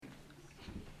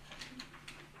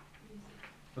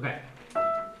Okay.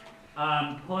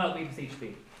 Pull out We Beseech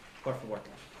Thee. Por favor.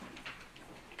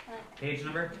 Page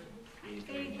number?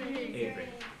 83.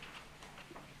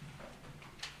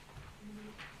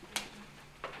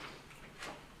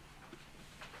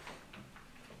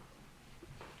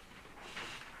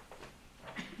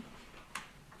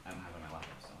 I don't have it on my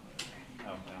laptop, so I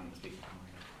don't have the speaker.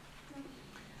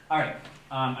 Alright,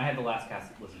 I had the last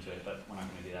cast listen to it, but we're not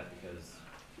going to do that because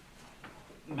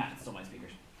Matt stole my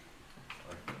speakers.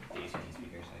 Or the AT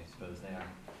speakers, I suppose they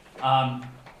are.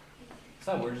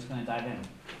 So we're just going to dive in.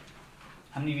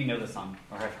 How many of you know this song,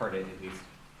 or have heard it at least?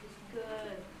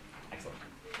 Good. Excellent.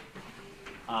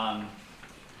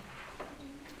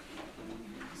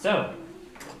 So,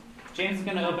 James is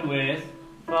going to open with,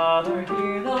 Father,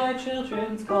 hear thy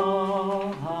children's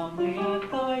call, humbly at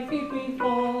thy feet we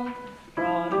fall,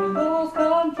 prodigals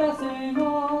confessing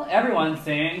all. Everyone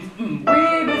sings, we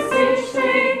beseech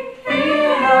thee,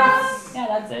 hear us. Yeah,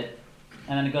 that's it.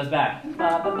 And then it goes back,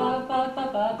 ba ba ba ba ba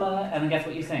ba ba, and then guess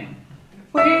what you sing?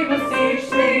 We beseech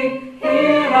thee,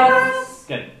 hear us.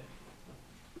 Good.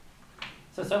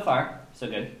 So far, so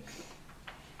good.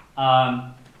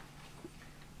 And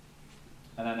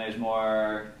then there's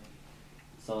more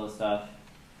solo stuff.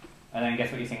 And then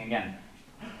guess what you sing again?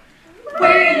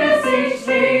 We beseech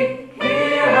thee,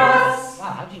 hear us.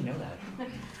 Wow, how'd you know that?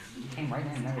 You came right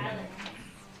in and everything.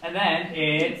 And then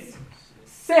it's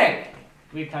sick.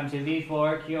 We come to thee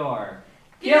for cure.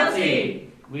 Guilty.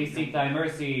 We seek thy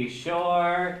mercy,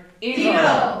 sure.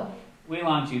 Evil. We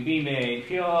long to be made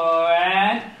pure,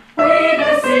 and we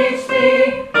beseech thee,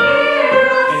 hear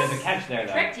us. Okay, there's a catch there,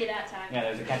 though. Tricked you that time. Yeah,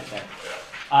 there's a catch there.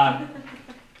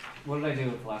 What did I do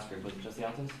with the last group? Was it just the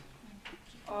altos?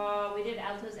 We did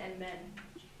altos and men,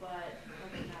 but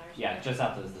nothing matters. Yeah, just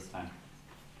altos this time.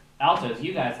 Altos,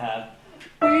 you guys have,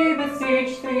 we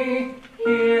beseech thee,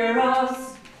 hear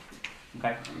us.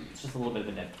 Okay, it's just a little bit of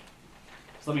a dip.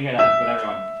 So let me hear that with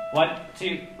everyone. 1,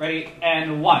 2, ready,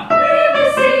 and 1. We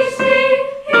beseech thee,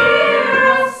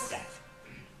 hear us. Yeah.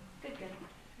 Good.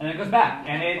 And then it goes back,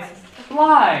 and it's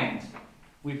blind.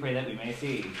 We pray that we may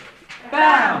see.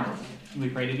 Bound. We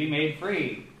pray to be made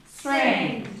free.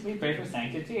 Strange. We pray for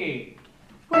sanctity.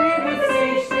 We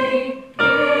beseech thee,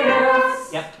 hear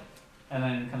us. Yep. And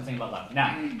then come sing about love.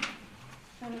 Now.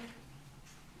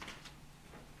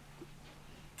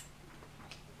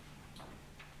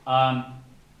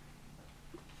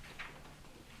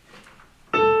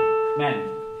 Men,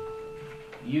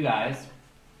 you guys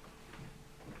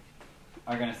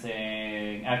are going to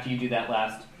sing, after you do that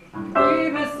last, we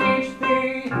beseech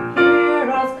thee, hear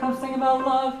us, come sing about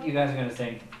love. You guys are going to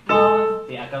sing love,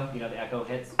 the echo, you know the echo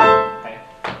hits. Okay,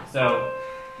 so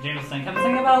James will sing, come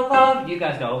sing about love. You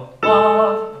guys go,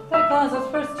 love, that caused us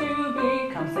first to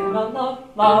be. Come sing about love,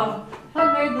 love,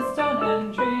 I made the stone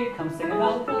and tree. Come sing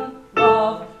about the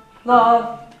love,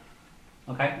 love.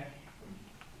 Okay?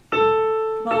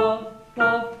 Love,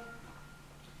 love.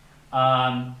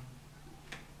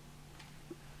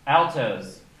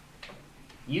 Altos.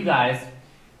 You guys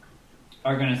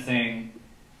are going to sing,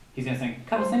 he's going to sing,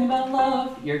 come sing about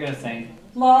love. You're going to sing,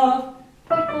 love,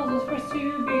 that calls us first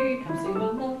to be. Come sing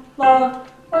about love,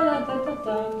 love, da da da da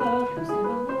da da. Come sing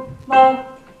about love, love,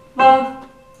 love.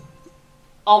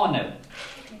 All one note.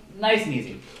 Nice and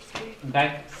easy.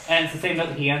 Okay? And it's the same note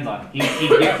that he ends on. He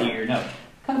gives you your note.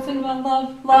 Come sing about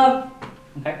love, love.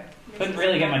 Okay? Couldn't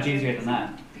really get much easier than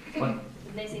that. What?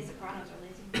 They say sopranos are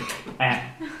lazy.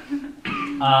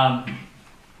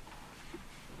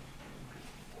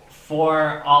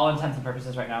 For all intents and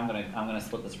purposes right now, I'm gonna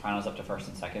split the sopranos up to first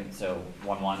and second, so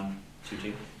 1-1,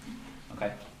 2-2.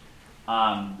 Okay.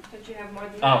 Don't you have more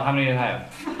than that? Oh, how many do I have?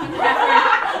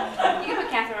 Catherine. You can put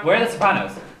Catherine on. Where are the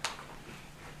sopranos? I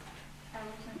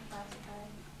wasn't classified.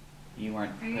 You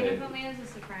weren't. Are you going to put me as a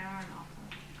soprano or an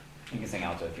alto? You can sing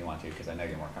alto if you want to, because I know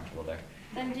you're more comfortable there.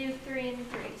 Then do 3 and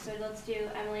 3. So let's do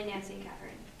Emily, Nancy, and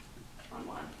Catherine on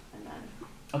 1, and then.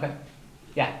 Okay.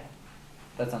 Yeah.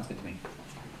 That sounds good to me.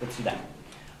 Let's do that.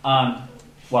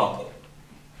 Well,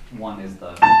 1 is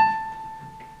the. Is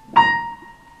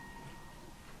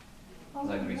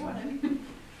that going to be too much?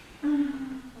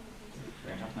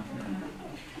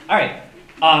 All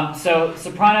right. So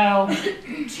soprano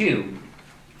 2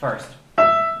 first.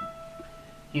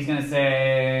 He's going to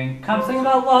sing, come sing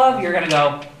about love. You're going to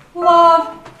go,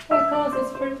 love, what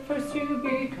causes first to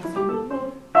be. Come sing about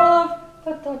love, love,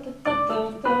 da da da da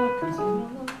da da. Come sing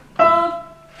about love, love.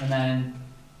 And then,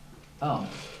 oh,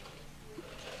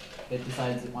 it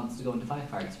decides it wants to go into 5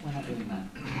 parts. We're not doing that.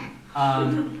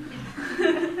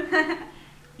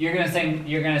 You're gonna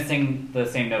sing the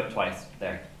same note twice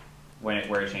there,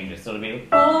 where it changes. So it'll be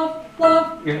love,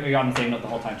 love. You're on the same note the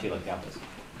whole time too, like the altos.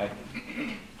 Okay.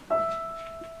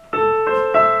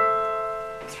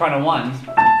 Soprano 1.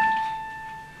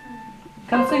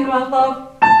 Come sing about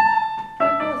love.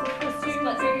 Come sing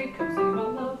about love. Come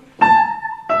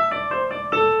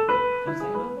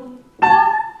sing about love.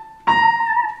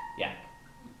 Yeah.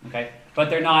 Okay. But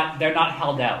they're not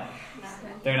held out.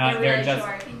 They're not. They're really just.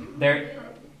 short.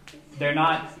 They're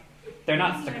not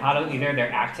staccato either.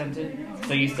 They're accented.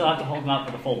 So you still have to hold them up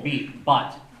for the full beat,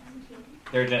 but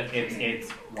they're just. It's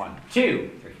 1,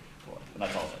 2, 3, 4. But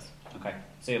that's all it is. Okay.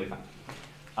 So you'll be fine.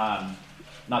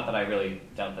 Not that I really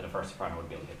doubt that a first soprano would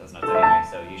be able to hit those notes anyway.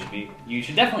 So you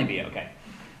should definitely be okay.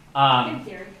 Good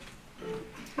theory.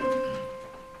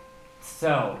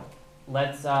 So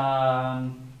let's let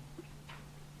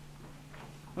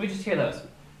me just hear those.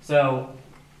 So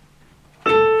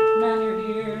now you're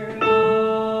here,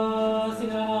 sing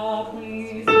it up,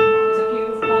 please.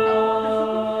 Execute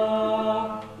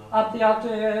up the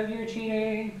octave, you're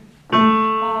cheating.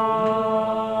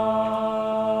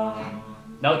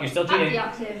 No, you're still Up cheating. the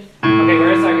octave. Okay, we're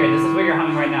gonna start here. This is what you're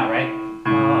humming right now, right?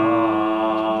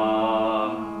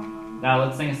 Now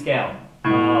let's sing a scale.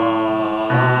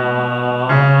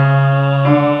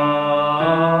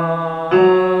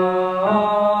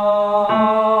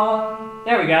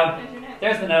 There we go.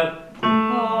 There's the note.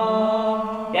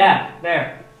 Yeah,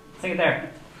 there. Sing it there.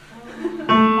 Sing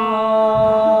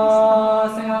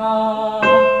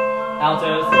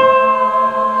altos.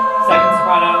 Second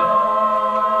soprano.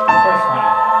 First soprano.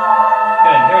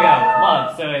 Good. Here we go.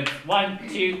 Love. So it's 1,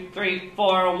 2, 3,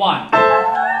 4, 1.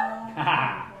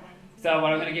 So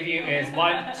what I'm going to give you is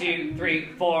 1, 2, 3,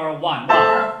 4, 1.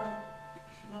 Love.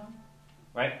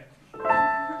 Right?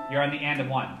 You're on the and of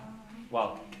 1.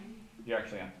 Well, you're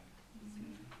actually on.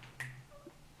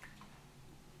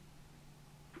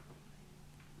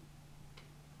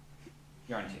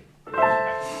 You're on 2.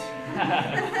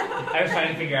 I was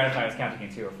trying to figure out if I was counting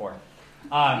in 2 or 4.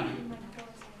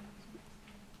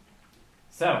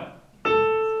 So, let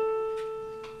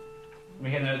me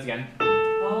hear the notes again.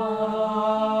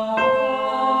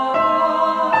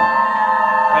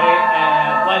 Ready?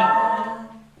 And 1,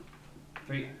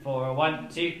 3, 4, 1,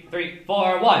 2, 3,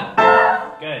 4, 1.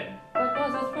 Good. What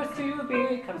was I supposed to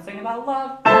be? Come sing about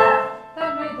love.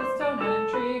 That made the stone and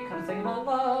tree. Come sing about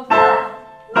love.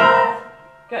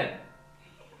 Good.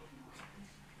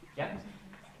 Yeah?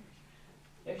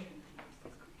 Ish?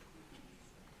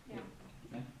 Yeah.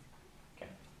 Yeah? Okay.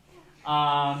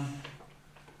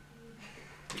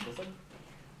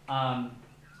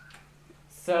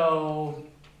 So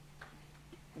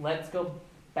let's go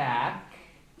back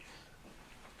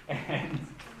and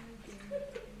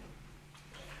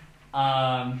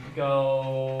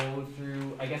go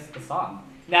through, I guess, the song.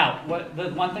 Now, the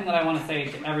one thing that I want to say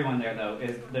to everyone there, though,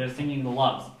 is they're singing the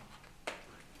loves.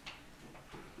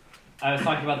 I was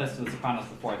talking about this to the sopranos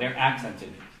before. They're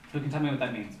accented. Who can tell me what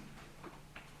that means?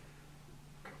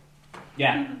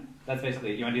 Yeah, that's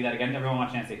basically it. You want to do that again? Everyone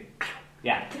watch Nancy.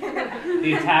 Yeah.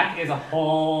 The attack is a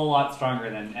whole lot stronger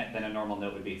than a normal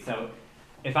note would be. So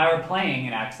if I were playing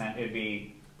an accent, it would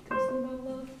be...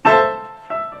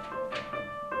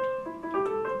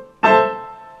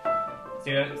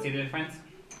 See the difference?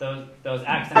 Those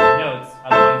accented notes are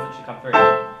the ones that should come through.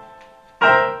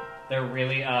 They're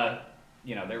really,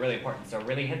 they're really important. So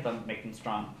really hit them, make them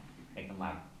strong, make them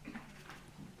loud.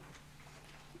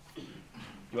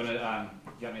 You want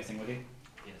me to sing with you?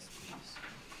 Yes, please.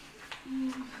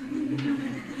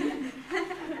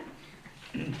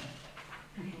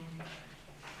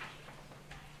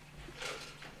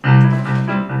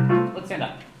 Let's stand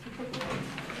up.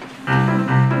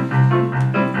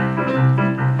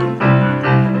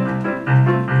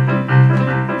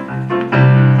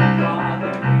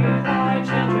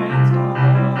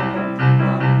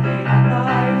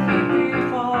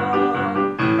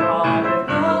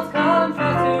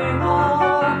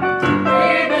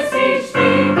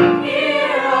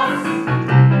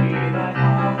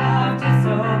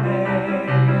 So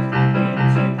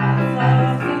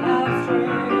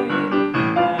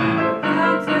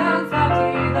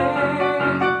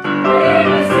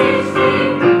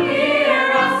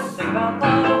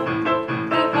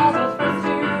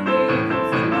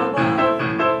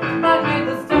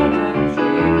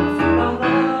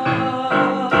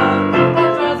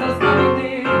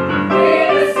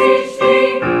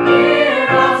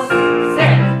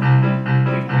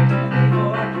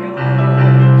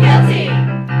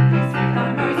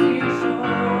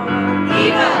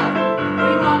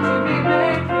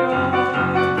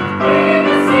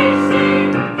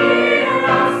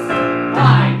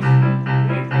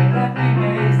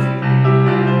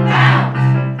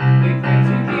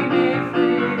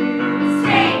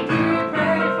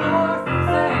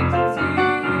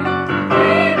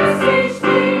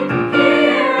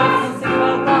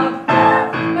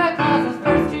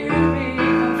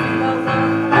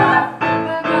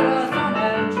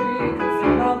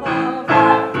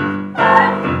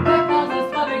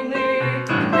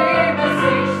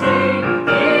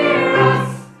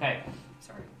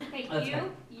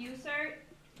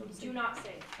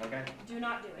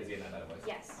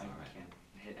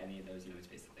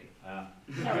No,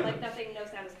 like nothing, no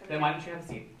sound is coming Then out. why don't you have a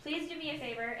seat? Please do me a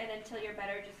favor, and until you're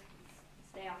better, just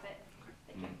stay off it.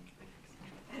 Thank you.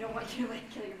 I don't want you to like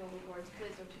kill your vocal cords.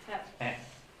 Please don't do that.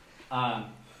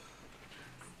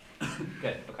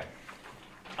 Good, okay.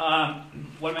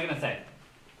 What am I going to say?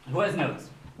 Who has notes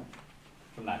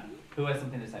from that? Who has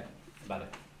something to say about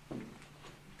it?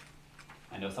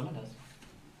 I know someone does.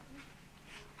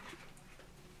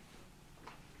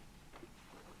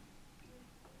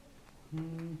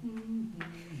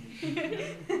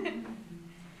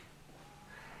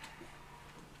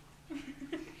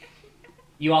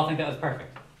 You all think that was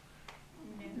perfect?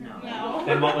 No.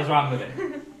 Then what was wrong with it?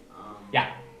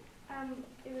 Yeah.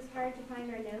 It was hard to find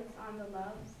our notes on the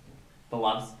loves. The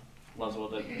loves? Loves will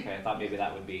do. Okay, I thought maybe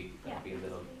that would be a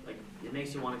little. Like, it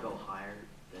makes you want to go higher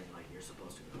than like you're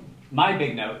supposed to go. My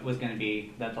big note was going to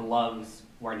be that the loves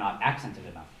were not accented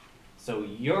enough. So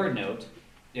your note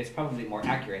is probably more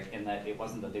accurate in that it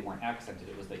wasn't that they weren't accented,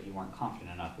 it was that you weren't confident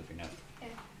enough with your note.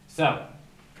 Okay. So,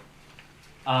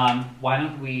 why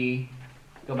don't we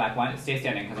go back? Why don't stay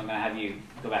standing, because I'm going to have you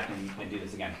go back and do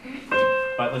this again.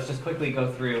 But let's just quickly go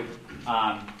through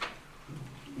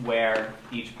where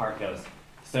each part goes.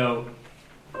 So,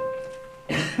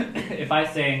 if I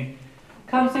sing,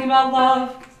 "Come sing about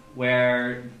love,"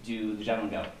 where do the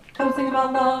gentlemen go? Come sing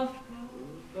about love.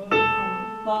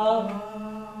 Love.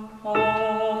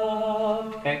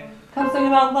 Love. Okay. Come sing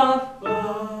about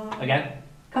love. Again.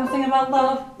 Come sing about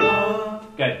love.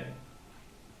 Good.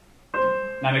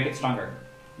 Now make it stronger.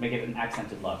 Make it an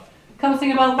accented love. Come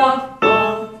sing about love.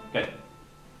 Good.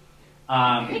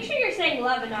 Make sure you're saying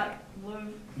love and not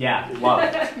love. Yeah,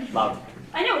 love. Love.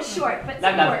 I know it's short, but it's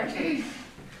That a does. word.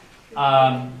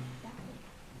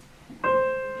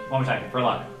 One more time, for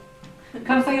luck.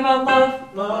 Come sing about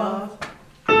love. Love.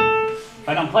 If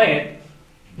I don't play it,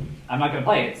 I'm not gonna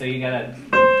play it, so you gotta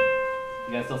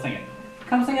still sing it.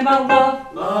 Come sing about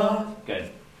love. Love. Good.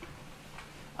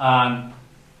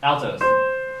 Altos.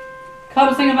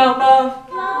 Come sing about love.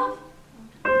 Love.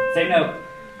 Same note.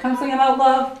 Come sing about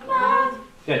love. Love.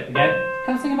 Good. Again.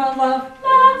 Come sing about love.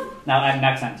 Love. Now add an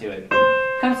accent to it.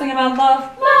 Come sing about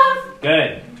love. Love.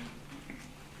 Good.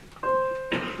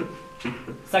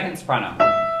 Second soprano.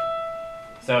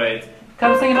 So it's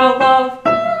come sing about love.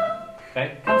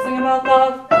 Okay. Come sing about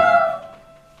love.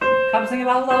 Come sing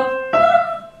about love.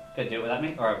 Good. Do it without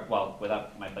me, or well,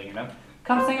 without my playing your note.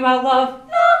 Come sing about love.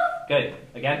 Good.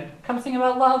 Again. Come sing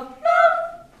about love.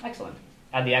 Excellent.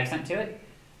 Add the accent to it.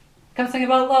 Come sing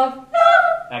about love.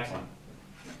 Excellent.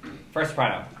 First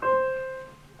soprano.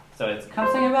 So it's come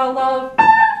sing about love.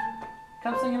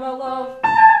 Come sing about love.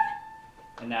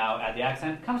 And now add the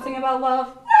accent. Come sing about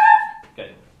love.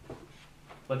 Good.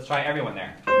 Let's try everyone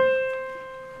there.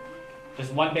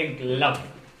 Just one big love.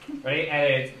 Ready?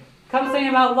 And it's come sing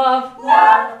about love.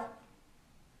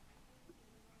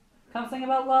 Come sing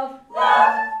about love.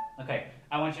 Okay,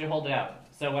 I want you to hold it out.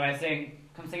 So when I sing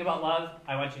come sing about love,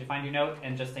 I want you to find your note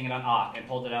and just sing it on ah and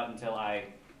hold it out until I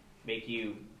make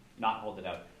you not hold it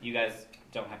out. You guys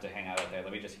don't have to hang out there.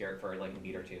 Let me just hear it for like a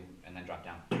beat or two and then drop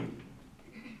down.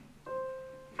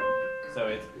 So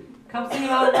it's come sing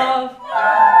about love.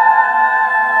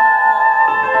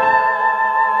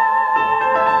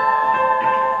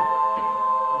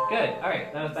 Good. All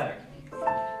right, that was better.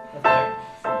 That's better.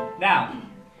 Now,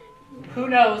 who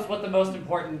knows what the most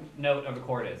important note of a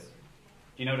chord is? Do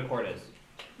you know what a chord is?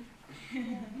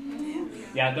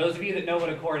 Yeah, those of you that know what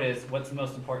a chord is, what's the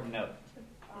most important note?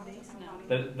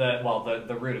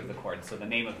 The root of the chord, so the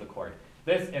name of the chord.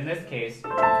 In this case,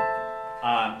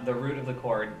 the root of the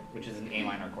chord, which is an A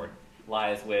minor chord,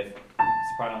 lies with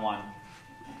soprano 1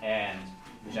 and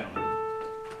the gentleman.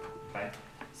 Okay?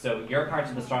 So your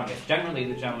parts are the strongest. Generally,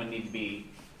 the gentlemen need to be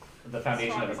the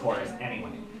foundation of a chorus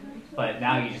anyway. But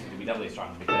now you just need to be doubly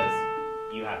strong because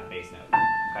you have the bass note.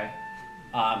 Okay?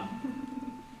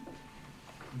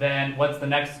 Then what's the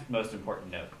next most important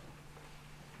note?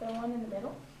 The one in the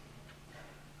middle?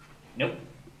 Nope.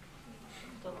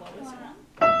 The lowest one.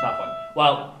 Top one.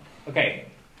 Well, okay.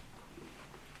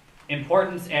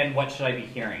 Importance and what should I be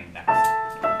hearing next?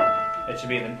 It should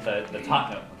be the top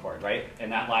note of the chord, right?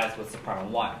 And that lies with soprano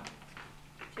 1.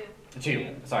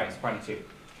 2. Sorry, soprano 2.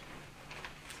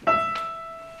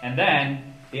 And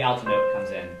then the alto note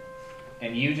comes in,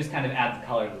 and you just kind of add the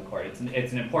color to the chord. It's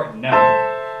an important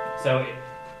note, so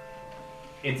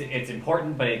it's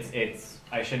important, but it's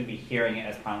I shouldn't be hearing it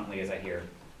as prominently as I hear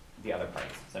the other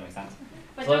parts. Does that make sense?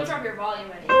 But So don't let's- drop your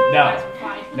volume any. You guys were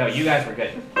fine. No, you guys were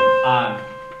good.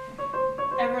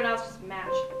 Everyone else just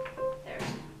match theirs.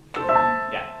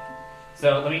 Yeah.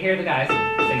 So let me hear the guys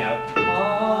sing out.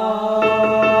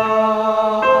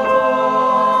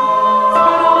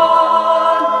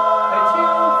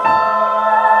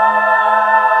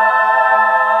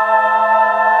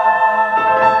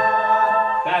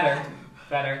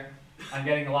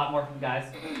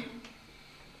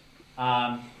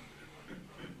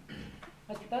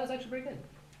 that was actually pretty good.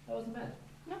 That wasn't bad.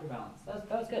 No. For balance.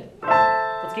 That was good.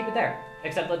 Let's keep it there.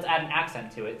 Except let's add an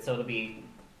accent to it, so it'll be,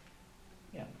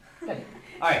 yeah, good.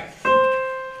 All right.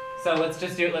 So let's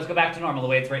just do it. Let's go back to normal, the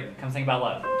way it's written. Come sing about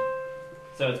love.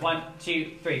 So it's 1,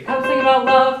 2, 3. Come sing about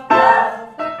love.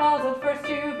 Love that calls us first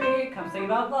to be. Come sing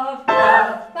about love.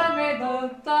 Love that made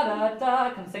love. Da da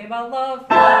da. Come sing about love.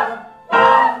 Love.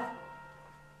 Love.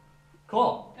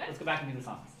 Cool. Let's go back and do the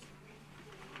song.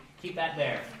 Keep that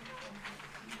there.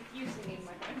 You singing,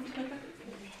 my friend.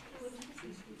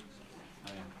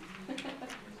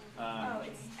 Oh,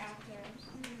 it's after.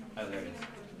 Oh, there it is.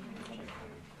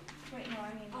 Wait, no,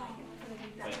 I mean like.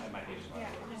 Wait, my page is Yeah.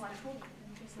 wrong.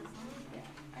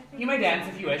 You may dance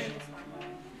if you wish.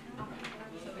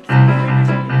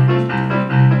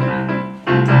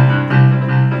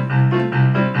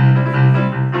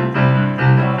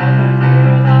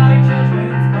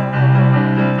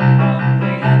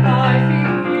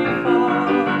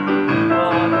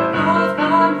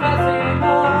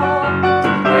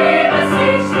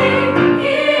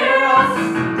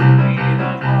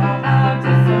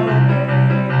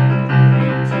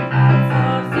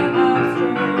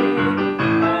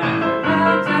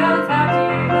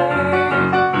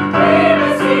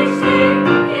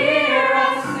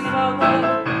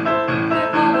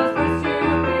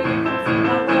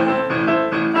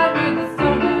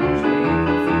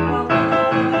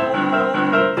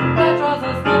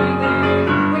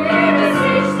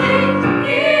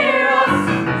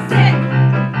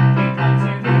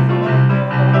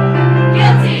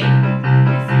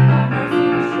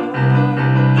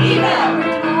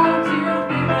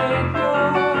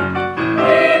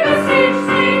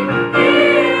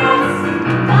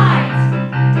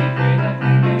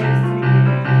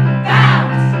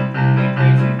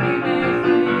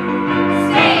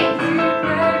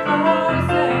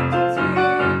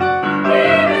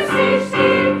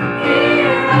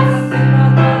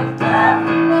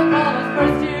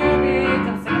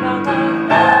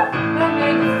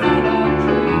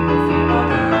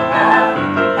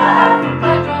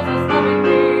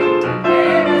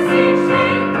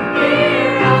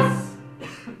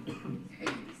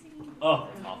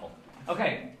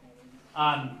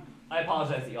 I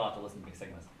apologize that you'll have to listen to me sing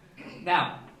this.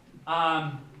 Now,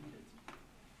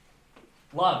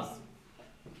 loves.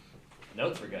 The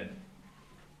notes were good.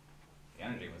 The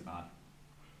energy was not.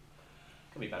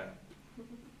 Could be better.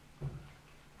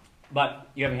 But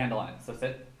you have a handle on it, so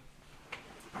sit.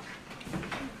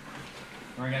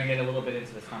 We're going to get a little bit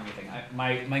into this harmony thing.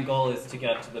 My goal is to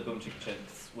get up to the boom chicka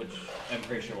chicks, which I'm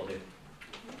pretty sure we'll do.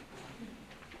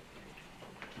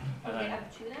 Okay,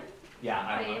 up to them?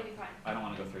 Yeah, it'll be fine. I don't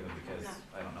want to go through them because No.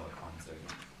 I don't know what Colin's doing.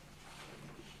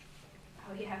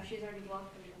 Oh yeah, she's already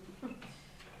blocked them.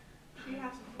 She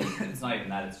has It's not even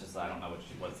that, it's just I don't know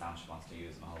what sound she wants to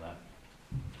use and all that.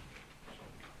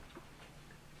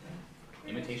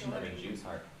 Imitation of a Jew's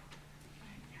heart.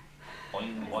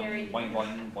 Boing, boing, boing,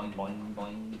 boing, boing, boing,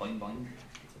 boing, boing, boing.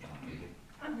 That's what I want to do.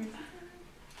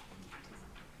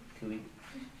 Cooey,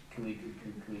 cooey, coo,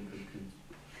 coo, cooey, coo,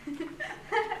 coo.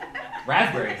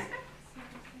 Raspberries.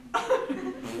 That's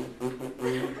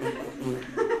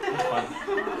fun.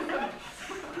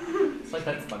 It's like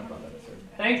that SpongeBob episode.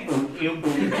 Thank you. He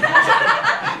doesn't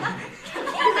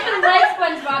like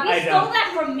SpongeBob. He I stole don't. that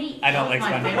from me. I don't like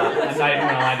SpongeBob. I'm not even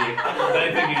gonna lie to you. But I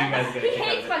figured you guys would get a He kick out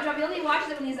hates of it. SpongeBob. He only watches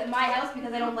it when he's at my house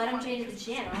because I don't let him change the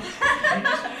channel.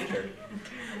 Sure.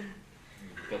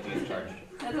 Guilty as charged.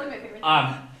 That's like my favorite.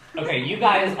 Okay, you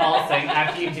guys all sing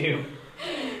after you do.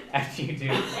 After you do.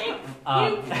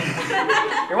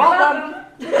 You're welcome.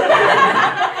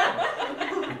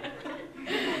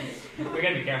 We're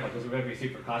gonna be careful because we're gonna be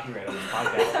super copyrighted on this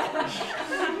podcast.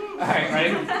 All right,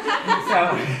 ready?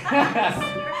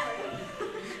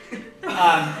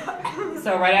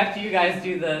 So right after you guys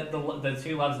do the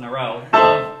two loves in a row,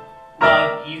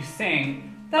 love, you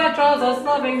sing. That draws us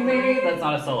lovingly. That's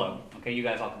not a solo. Okay, you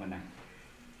guys all come in there.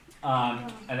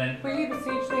 And then we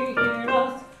beseech thee, hear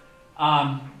us.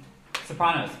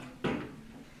 Sopranos.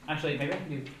 Actually, maybe I can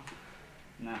do.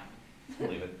 No, we'll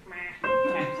leave it.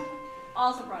 Okay.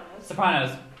 All Sopranos.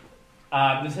 Sopranos.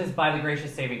 This is by the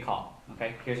gracious saving call.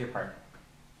 Okay, here's your part.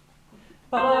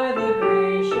 By the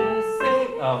gracious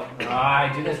saving. Oh,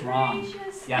 I do this wrong.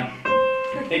 Yeah.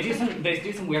 They do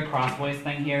some weird cross voice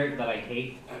thing here that I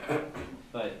hate,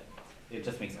 but it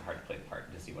just makes it hard to play the part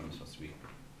and to see what I'm supposed to be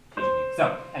teaching you.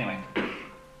 So anyway.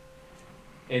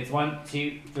 It's 1,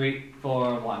 2, 3,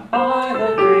 4, 1. By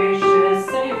the gracious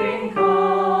saving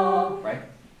call. Right?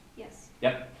 Yes.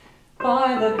 Yep.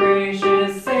 By the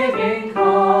gracious saving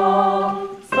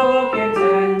call, spoken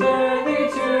tenderly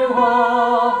to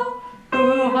all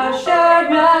who have shared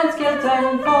shared man's guilt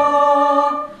and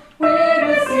fall, we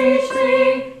beseech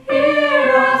thee,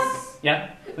 hear us.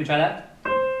 Yeah, can we try that?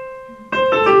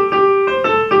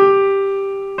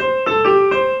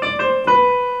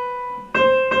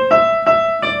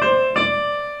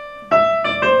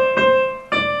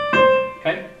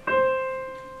 Okay.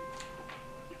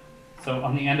 So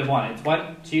on the end of one, it's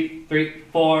 1, 2, 3,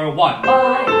 4, 1.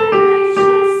 By the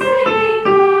gracious saving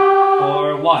call,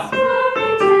 4, 1.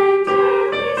 spoken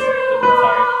tenderly to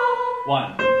Sorry. all,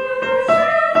 1, who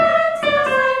shared man's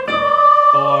guilt and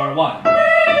fall, 4, 1. we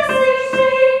beseech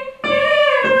thee,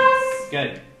 hear us.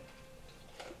 Good.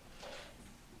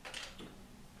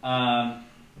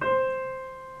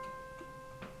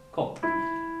 Cool.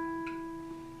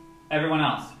 Everyone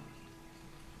else,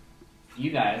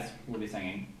 you guys will be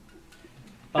singing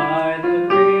by the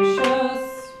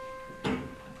gracious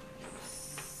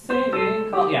saving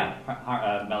call. Yeah,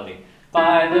 melody.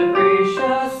 By the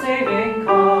gracious saving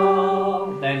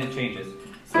call. Then it changes.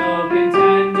 Spoken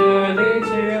tenderly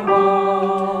to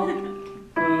all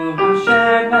who have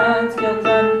shared man's guilt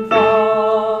and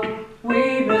fall.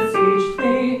 We beseech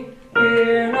thee,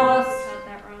 hear us. We taught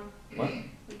that wrong. What?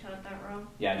 We taught that wrong.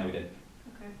 Yeah, no, we did.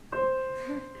 Okay.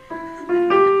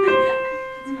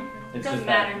 It's Doesn't just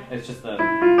matter. that. It's just the.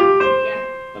 Yeah.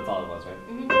 That's all it was, right?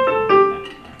 Mm-hmm.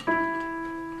 Yeah.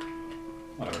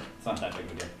 Whatever. It's not that big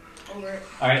of a deal. Over it.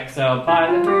 Alright, so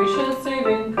by the gracious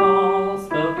saving call,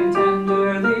 spoken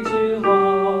tenderly to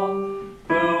all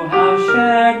who have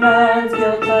shared man's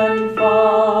guilt and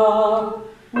fall,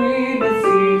 we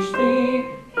beseech thee,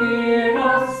 hear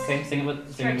us. Okay, sing it with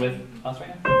us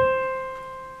right now.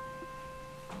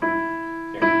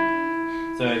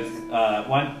 Here. So it's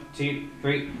 1, 2,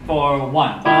 3, 4,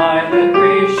 1. By the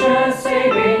gracious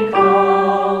saving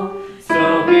call,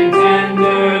 spoken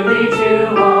tenderly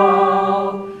to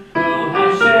all who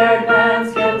have shared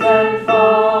man's guilt and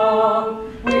fall,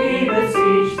 we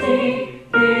beseech thee,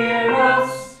 hear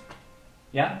us.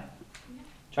 Yeah?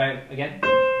 Try it again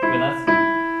with us.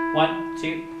 1,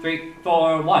 2, 3,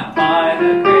 4, 1. By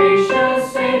the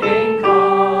gracious saving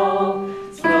call,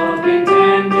 spoken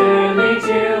tenderly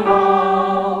to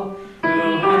all who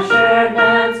have shared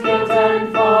man's guilt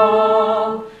and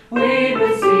fall, we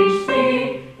beseech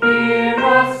thee, hear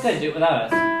us. Good, do it without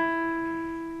us.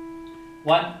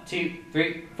 1, 2,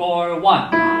 3, 4,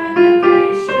 1. By the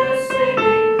gracious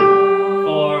saving call,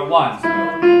 4, 1.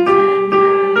 spoken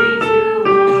tenderly to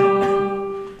all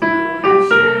who have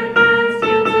shared man's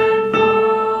guilt and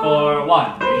fall, 4,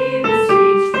 1. we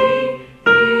beseech thee,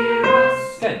 hear us.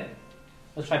 Good.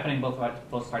 Let's try putting both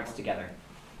parts together.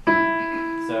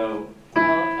 So,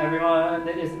 tell everyone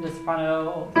that isn't a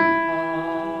soprano.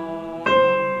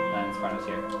 And soprano's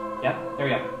here. Yep, there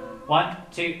we go. 1,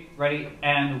 2, ready,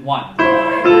 and 1.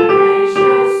 By the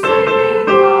gracious saving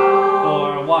call,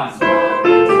 4, 1.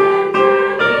 spoken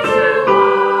tenderly to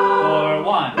all 4,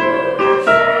 1. who have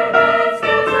shared man's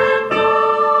guilt and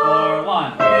fall, 4,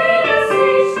 1. we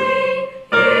beseech thee,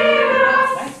 hear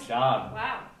us. Nice job.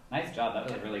 Wow. Nice job. That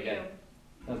was Good really for good. you.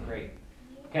 That was great.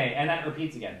 Okay, and then it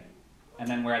repeats again. And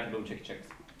then we're at the boom chicka chicks.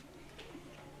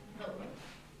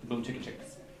 Boom chicka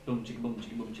chicks. Boom chicka boom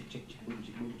chicka boom chicka chick chick boom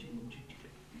chicka boom chicka boom chicka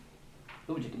chick.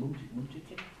 Boom chicka boom chicka boom chicka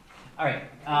chick. All right.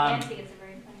 I think it's a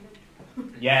very fun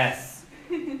movie. Yes.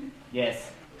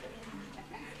 Yes.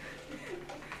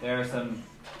 There are some.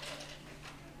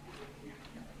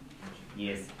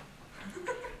 Yes.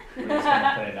 We're just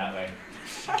gonna put it that way.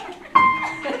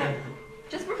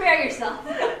 Just prepare yourself.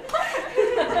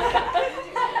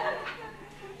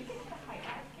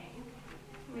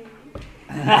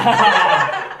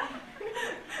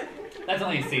 That's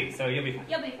only a C, so you'll be fine.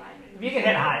 You'll be fine. If you can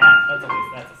hit high,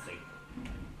 that's a C.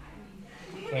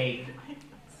 Okay.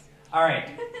 All right.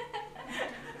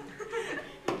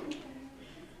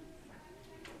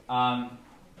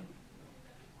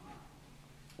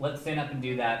 Let's stand up and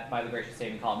do that by the gracious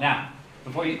saving call. Now,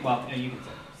 before you, well, you can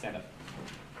stand up.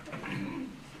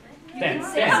 Stand.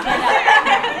 Stand up.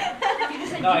 You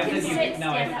just said No, I you can said you. sit,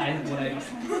 No, stand up.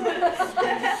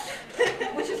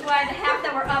 Which is why the half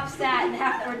that were up sat and the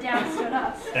half that were down stood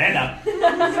up. Stand up.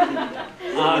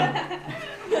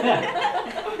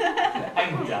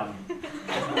 I'm dumb.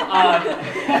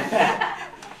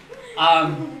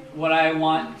 What I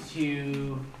want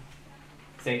to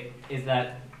say is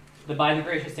that the by the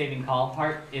gracious saving call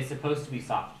part is supposed to be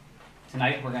soft.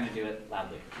 Tonight we're going to do it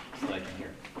loudly so that I can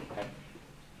hear. Okay.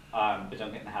 But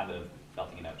don't get in the habit of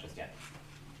belting it out just yet.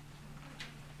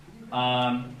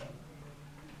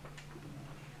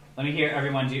 Let me hear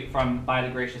everyone do from by the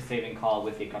gracious saving call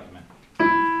with the accompaniment.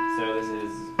 So this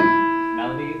is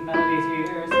melody, melody's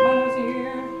here, soprano's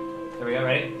here. There we go,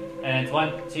 ready? And it's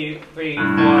 1, 2, 3, 4,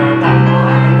 1.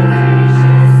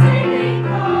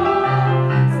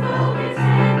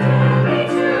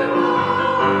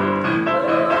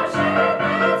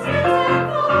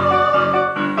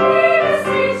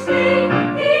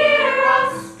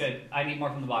 Good. I need more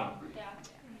from the bottom. Yeah.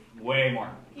 Way more.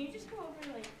 Can you just go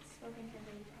over like spoken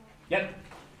tenderly to all? Yep.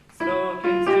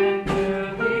 Spoken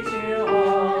tenderly to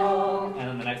all. And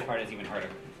then the next part is even harder.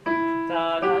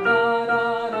 Da da da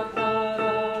da da da da.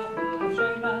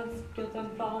 Shine man's guilt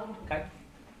and fall. Okay.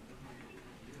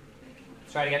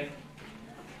 Let's try it again.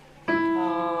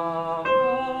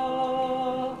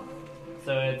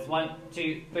 So it's 1,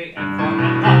 2, 3, and 4,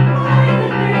 and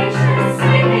 1.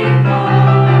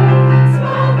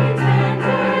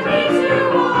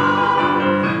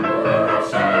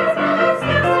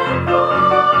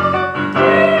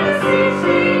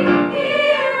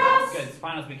 Good.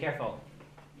 Sopranos, be careful.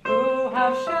 Who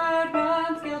have shared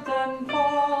man's guilt and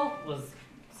fall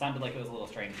sounded like it was a little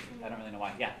strange. I don't really know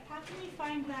why. Yeah. How can we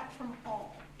find that from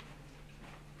all?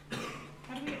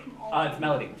 How do we get from all? It's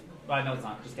melody. Well, no, it's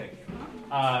not. Just kidding.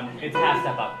 It's a half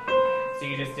step up. So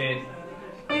you just did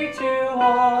we to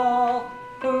all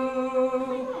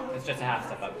who. It's just a half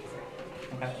step up.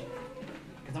 Okay.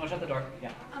 Can someone shut the door?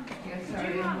 Yeah. Could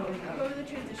you go over the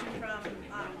transition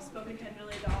from spoken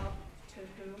tenderly to all to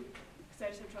who? Because I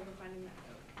just have trouble finding that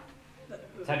note. The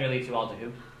who. Tenderly to all to who?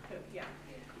 Who, yeah.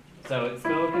 So it's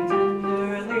spoken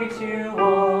tenderly to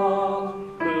all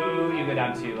who. You go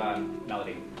down to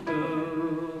melody.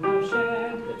 Who have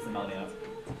shared. That's the melody note.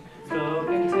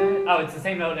 Spoken tenderly. Oh, it's the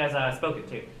same note as spoken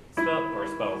too.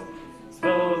 Spoke.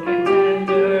 Spoken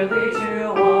tenderly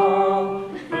to all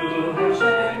who have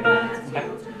shared. Okay.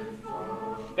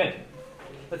 Good.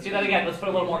 Let's do that again. Let's put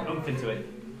a little more oomph into it.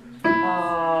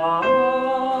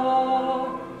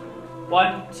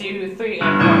 1, 2, 3,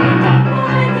 and 4,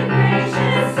 and 1.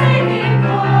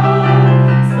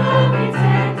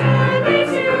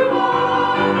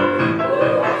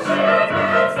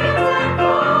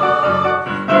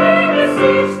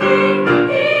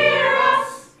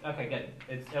 Okay, good.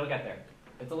 It'll get there.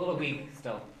 It's a little weak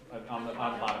still on the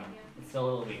bottom. It's still a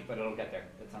little weak, but it'll get there.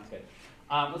 That sounds good.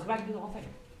 Let's go back and do the whole thing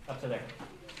up to there.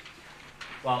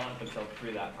 Well, up until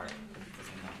through that part. It's the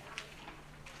same note.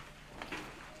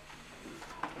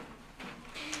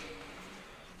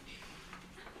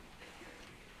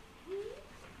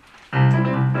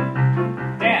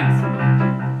 Dance.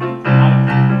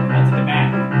 That's a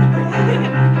demand.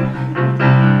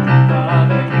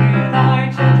 Father, hear thy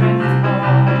children's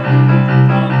call.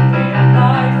 Humbly at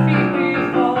thy feet we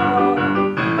fall.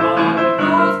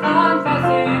 Prodigals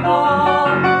confessing all.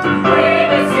 We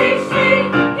beseech thee,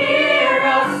 hear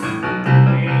us.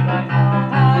 We thine all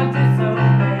have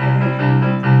disobeyed.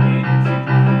 Into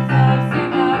paths of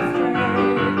sin have strayed.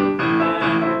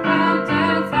 And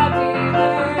repentance have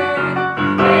delayed.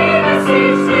 We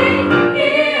beseech thee,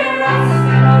 hear us.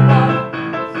 In a love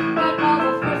that calls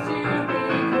us first to be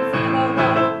conceived of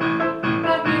love.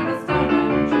 That made the stone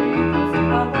and tree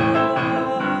conceived of love.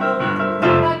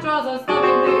 That draws us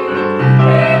lovingly.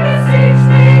 We beseech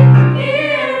thee,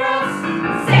 hear us.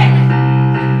 Sin.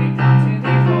 We come to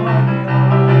thee for cure.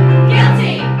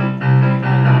 Guilty. We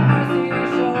lend our mercy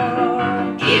sure.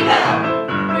 Evil.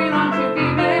 We long to be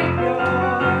made pure.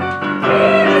 We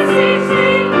beseech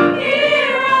thee,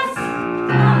 hear us.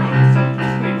 Blind.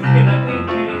 We pray that we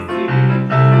may see.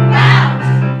 Bound.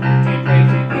 We pray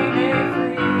to be made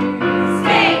free.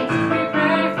 Stained. We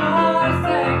pray for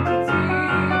sanctity.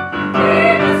 We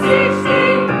beseech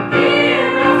thee,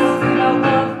 hear us. In a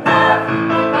love, that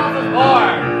calls us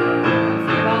born.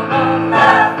 Conceive of love,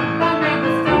 that made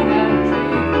the stone and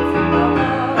tree. Conceive of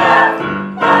love,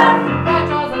 that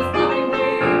draws us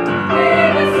lovingly. We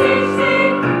beseech thee,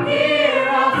 hear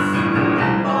us.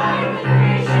 By the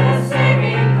gracious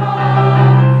saving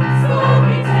call,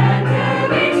 spoken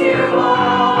tenderly to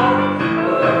all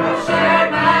who have shared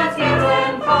man's guilt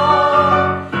and fall.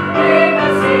 We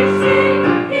beseech thee,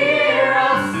 hear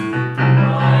us.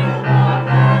 By the love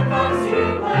that longs to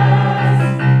bless,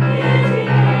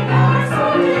 mitigate our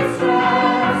sore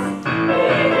distress,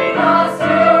 leading us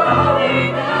to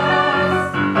holiness.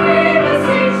 We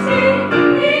beseech thee,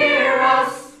 hear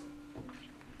us.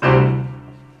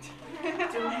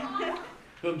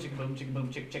 Boom, chicka, boom, chicka, boom,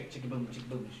 chick, chick, chicka, boom, chick,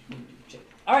 boom, chick, boom, chick.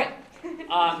 All right.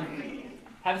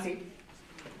 Have a seat.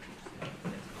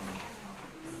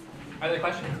 Are there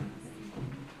questions?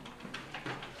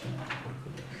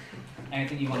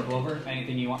 Anything you want to go over?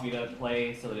 Anything you want me to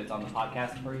play so that it's on the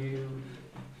podcast for you?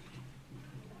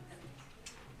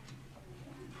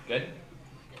 Good?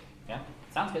 Yeah?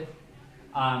 Sounds good.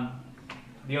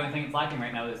 The only thing it's lacking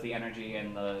right now is the energy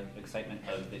and the excitement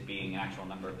of it being an actual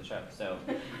member of the show. So,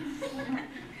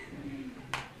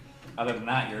 other than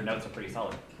that, your notes are pretty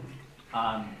solid.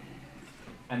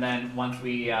 And then once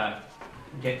we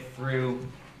get through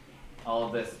all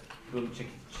of this boom chick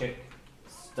chick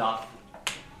stuff,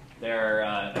 there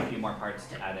are a few more parts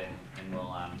to add in, and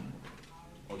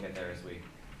we'll get there as we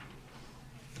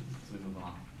move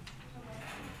along.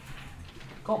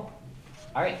 Cool.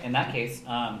 All right. In that case,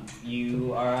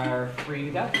 you are free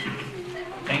to go.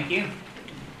 Thank you.